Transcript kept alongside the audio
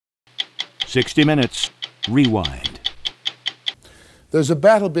60 Minutes, Rewind. There's a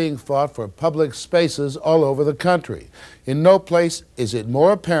battle being fought for public spaces all over the country. In no place is it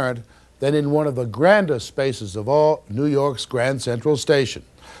more apparent than in one of the grandest spaces of all, New York's Grand Central Station.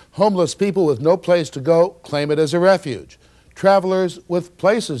 Homeless people with no place to go claim it as a refuge. Travelers with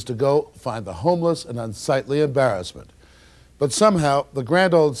places to go find the homeless an unsightly embarrassment. But somehow, the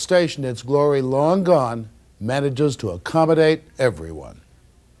grand old station, its glory long gone, manages to accommodate everyone.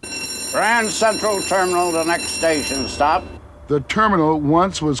 Grand Central Terminal, the next station stop. The terminal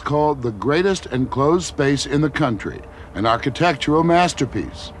once was called the greatest enclosed space in the country, an architectural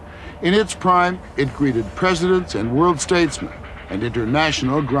masterpiece. In its prime, it greeted presidents and world statesmen and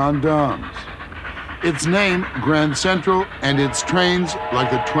international grand dames. Its name, Grand Central, and its trains,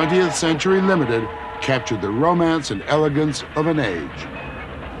 like the 20th Century Limited, captured the romance and elegance of an age.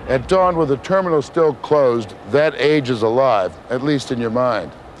 At dawn, with the terminal still closed, that age is alive, at least in your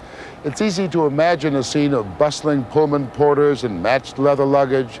mind. It's easy to imagine a scene of bustling Pullman porters and matched leather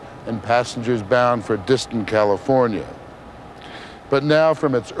luggage and passengers bound for distant California. But now,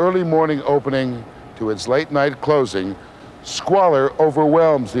 from its early morning opening to its late night closing, squalor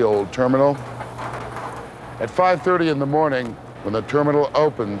overwhelms the old terminal. At 5:30 in the morning, when the terminal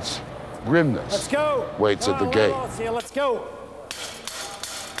opens, grimness waits at the gate. Let's go.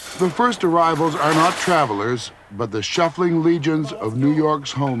 The first arrivals are not travelers, but the shuffling legions of New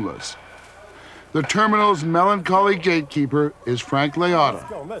York's homeless. The terminal's melancholy gatekeeper is Frank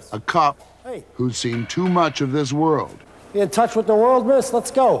Liotta, a cop who's seen too much of this world. You in touch with the world, miss? Let's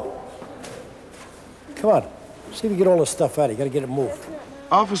go. Come on. See if we get all this stuff out. You gotta get it moved.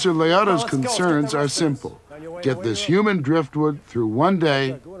 Officer Liotta's concerns are simple. Get this human driftwood through one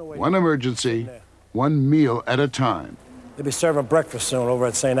day, one emergency, one meal at a time. They'll be serving breakfast soon over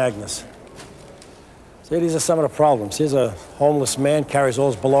at St. Agnes. See, these are some of the problems. Here's a homeless man, carries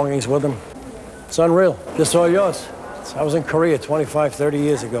all his belongings with him. It's unreal. Just all yours. I was in Korea 25, 30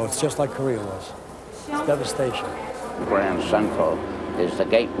 years ago. It's just like Korea was. It's devastation. Grand Central is the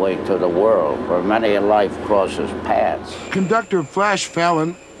gateway to the world where many a life crosses paths. Conductor Flash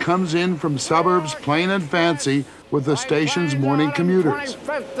Fallon comes in from suburbs plain and fancy with the station's morning commuters.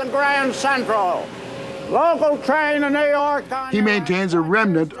 25th and Grand Central. Local train in New York. He maintains a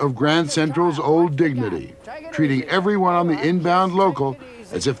remnant of Grand Central's old dignity, treating everyone on the inbound local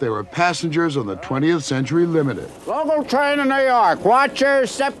as if they were passengers on the 20th Century Limited. Local train in New York. Watch your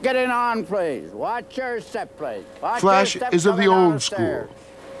step getting on, please. Watch your step, please. Flash is of the old school.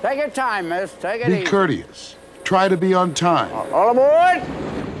 Take your time, miss. Take it easy. Be courteous. Try to be on time. All aboard.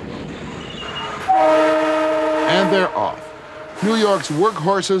 And they're off. New York's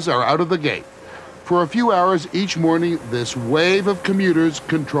workhorses are out of the gate. For a few hours each morning, this wave of commuters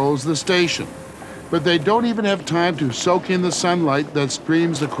controls the station. But they don't even have time to soak in the sunlight that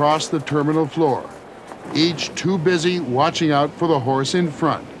streams across the terminal floor. Each too busy watching out for the horse in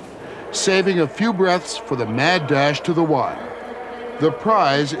front, saving a few breaths for the mad dash to the wire. The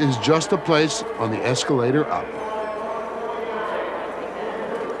prize is just a place on the escalator up.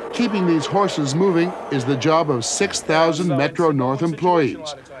 Keeping these horses moving is the job of 6,000 Metro North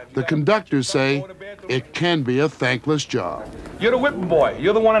employees. The conductors say it can be a thankless job. You're the whipping boy.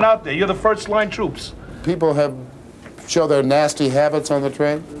 You're the one out there. You're the first line troops. People show their nasty habits on the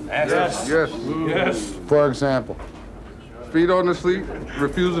train? Yes. Yes. For example? Feet on the seat.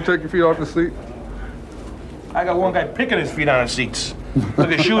 Refuse to take your feet off the seat. I got one guy picking his feet on the seats. Took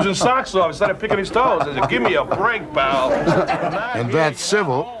his shoes and socks off instead of picking his toes. I said, give me a break, pal. And that's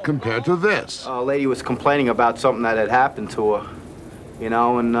civil compared to this. A lady was complaining about something that had happened to her, you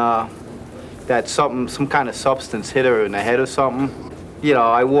know, and that some kind of substance hit her in the head or something. You know,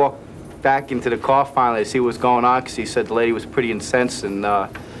 I walked back into the car finally to see what was going on because he said the lady was pretty incensed and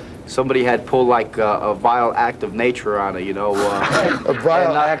somebody had pulled like a vile act of nature on her, you know. A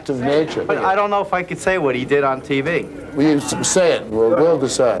vile act of nature? But I don't know if I could say what he did on TV. Will you say it? We'll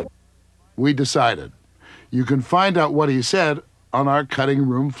decide. We decided. You can find out what he said on our cutting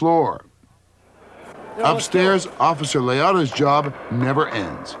room floor. Upstairs, Officer Liotta's job never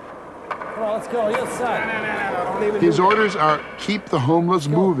ends. Come on, let's go. Yes, sir. His orders are keep the homeless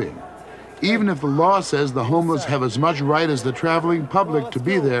moving. Even if the law says the homeless have as much right as the traveling public to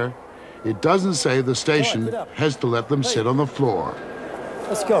be there, it doesn't say the station has to let them sit on the floor.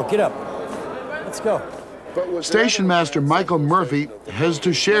 Let's go. Get up. Let's go. Station Master Michael Murphy has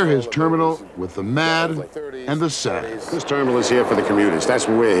to share his terminal with the mad and the sad. This terminal is here for the commuters. That's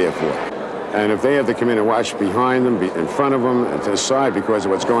what we're here for. And if they have to come in and watch behind them, in front of them, and to the side because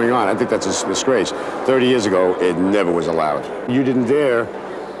of what's going on, I think that's a disgrace. 30 years ago, it never was allowed. You didn't dare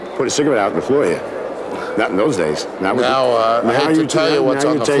put a cigarette out on the floor here. Not in those days. Now, I hate to tell you what's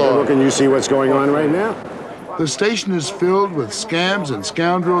on the floor. Now you take a look and you see what's going on right now. The station is filled with scams and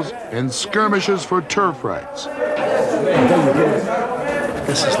scoundrels and skirmishes for turf rights.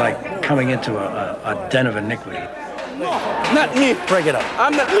 This is like coming into a den of iniquity. No, not me. Break it up.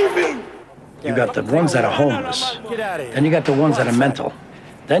 I'm not leaving. You got the ones that are homeless. Then you got the ones that are mental.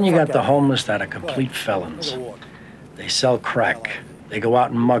 Then you got the homeless that are complete felons. They sell crack. They go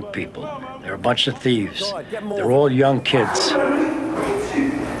out and mug people. They're a bunch of thieves. They're all young kids.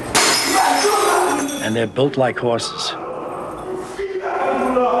 And they're built like horses.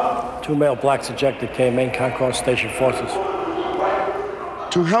 2 male blacks ejected main concourse station forces.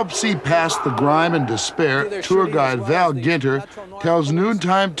 To help see past the grime and despair, tour guide Val Ginter tells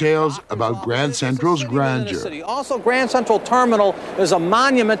noontime tales about Grand Central's grandeur. Also, Grand Central Terminal is a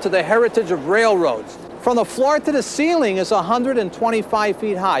monument to the heritage of railroads. From the floor to the ceiling is 125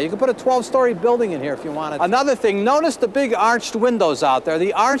 feet high. You could put a 12-story building in here if you wanted. Another thing, notice the big arched windows out there.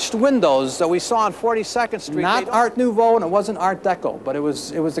 The arched windows that we saw on 42nd Street. Not Art Nouveau and it wasn't Art Deco, but it was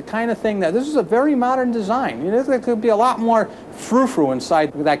the kind of thing that, this is a very modern design. You know, there could be a lot more frou-frou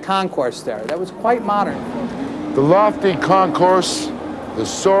inside that concourse there. That was quite modern. The lofty concourse, the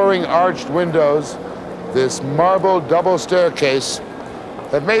soaring arched windows, this marble double staircase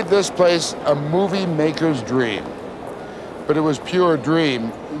have made this place a movie maker's dream. But it was pure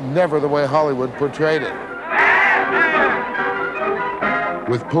dream, never the way Hollywood portrayed it.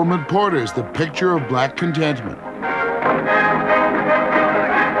 With Pullman Porters, the picture of black contentment.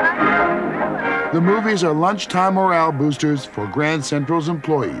 The movies are lunchtime morale boosters for Grand Central's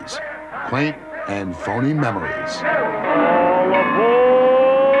employees. Quaint and phony memories. All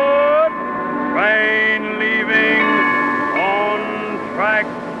aboard! Train leaving on track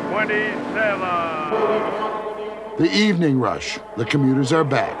 27. The evening rush. The commuters are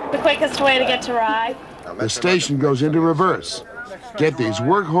back. The quickest way to get to Rye. The station goes into reverse. Get these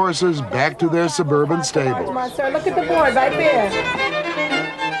workhorses back to their suburban stables. Come on, sir, look at the board right there.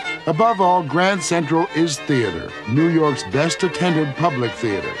 Above all, Grand Central is theater, New York's best attended public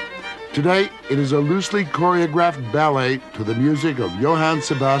theater. Today, it is a loosely choreographed ballet to the music of Johann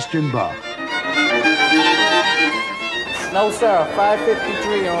Sebastian Bach. No, sir,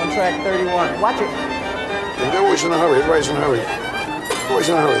 553 on track 31. Watch it. They're always in a hurry, everybody's in a hurry. Always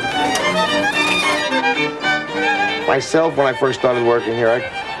in a hurry. Myself, when I first started working here,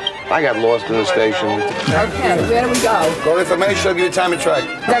 I got lost in the station. Okay, where do we go? Go to information, I'll give you time and track.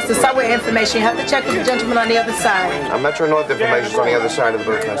 That's the subway information. You have to check with the gentleman on the other side. I'm Metro North information's on the other side of the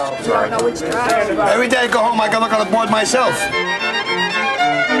bird nest. Sorry. I don't know which drive. Every day I go home, I can look on the board myself.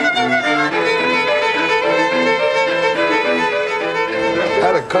 I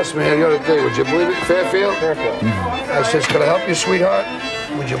had a customer here the other day, would you believe it? Fairfield? Fairfield. I says, could I help you, sweetheart?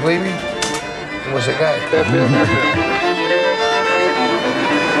 Would you believe me? It was a guy. Fairfield.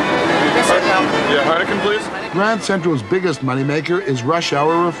 Yeah, Heineken, please. Grand Central's biggest moneymaker is rush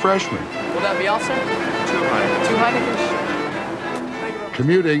hour refreshment. Will that be all, sir? 2 Heinekens.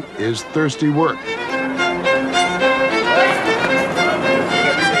 Commuting is thirsty work.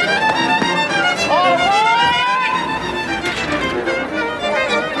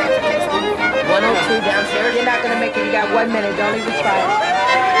 Downstairs. You're not going to make it. You got 1 minute. Don't even try it.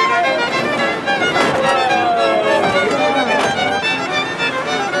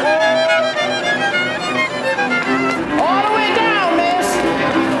 All the way down, miss.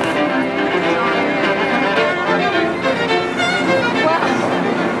 Well,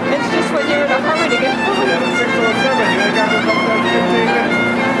 it's just when you're in a hurry to get home. 607, you ain't got to come back 15 minutes.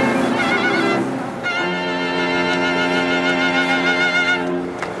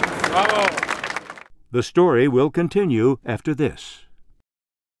 The story will continue after this.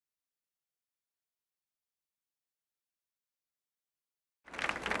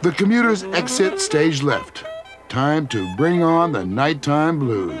 The commuters exit stage left. Time to bring on the nighttime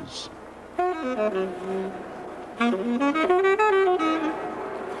blues.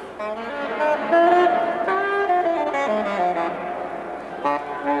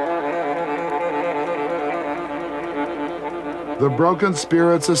 The broken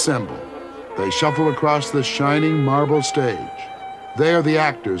spirits assemble. They shuffle across the shining marble stage. They are the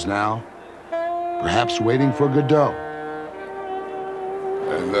actors now, perhaps waiting for Godot.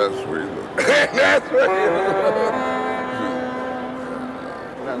 And that's where you look. That's where you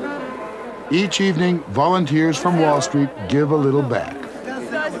look. Each evening, volunteers from Wall Street give a little back.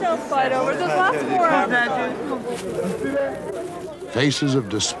 Don't fight over. There's lots more of that. Faces of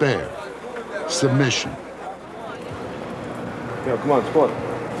despair, submission. Yo, come on, squad.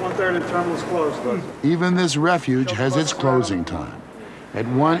 1:30, the terminal's closed, Leslie. Even this refuge has its closing time. At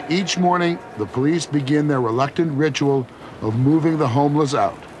 1 each morning, the police begin their reluctant ritual of moving the homeless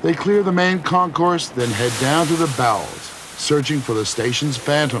out. They clear the main concourse, then head down to the bowels, searching for the station's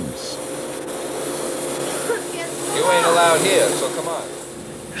phantoms. You ain't allowed here, so come on.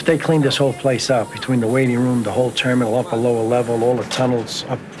 If they cleaned this whole place out, between the waiting room, the whole terminal, upper, lower level, all the tunnels,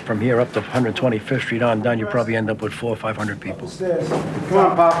 up from here up to 125th Street on down, you probably end up with 400 or 500 people. Come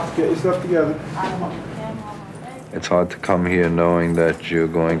on, Pop, get your stuff together. It's hard to come here knowing that you're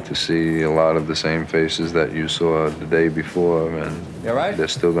going to see a lot of the same faces that you saw the day before, and they're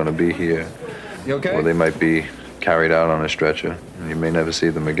still going to be here. You okay? Or they might be carried out on a stretcher, and you may never see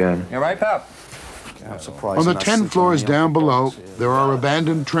them again. You all right, Pop? On the 10 floors down below, there are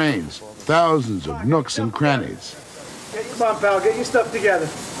abandoned trains, thousands of nooks and crannies, Come on, pal, get your stuff together.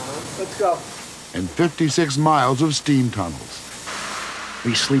 Let's go. and 56 miles of steam tunnels.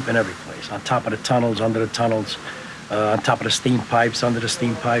 We sleep in every place, on top of the tunnels, under the tunnels, on top of the steam pipes, under the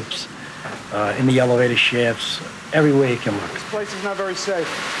steam pipes, in the elevator shafts, everywhere you can look. This place is not very safe.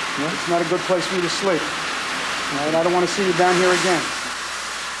 It's not a good place for you to sleep. And I don't want to see you down here again.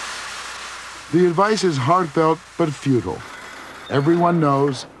 The advice is heartfelt but futile. Everyone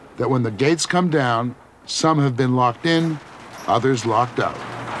knows that when the gates come down, some have been locked in, others locked out.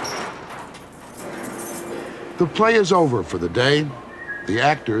 The play is over for the day. The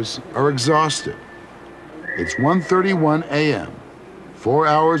actors are exhausted. It's 1:31 a.m., 4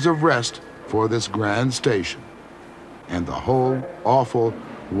 hours of rest for this grand station. And the whole awful,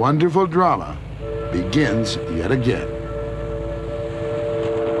 wonderful drama begins yet again.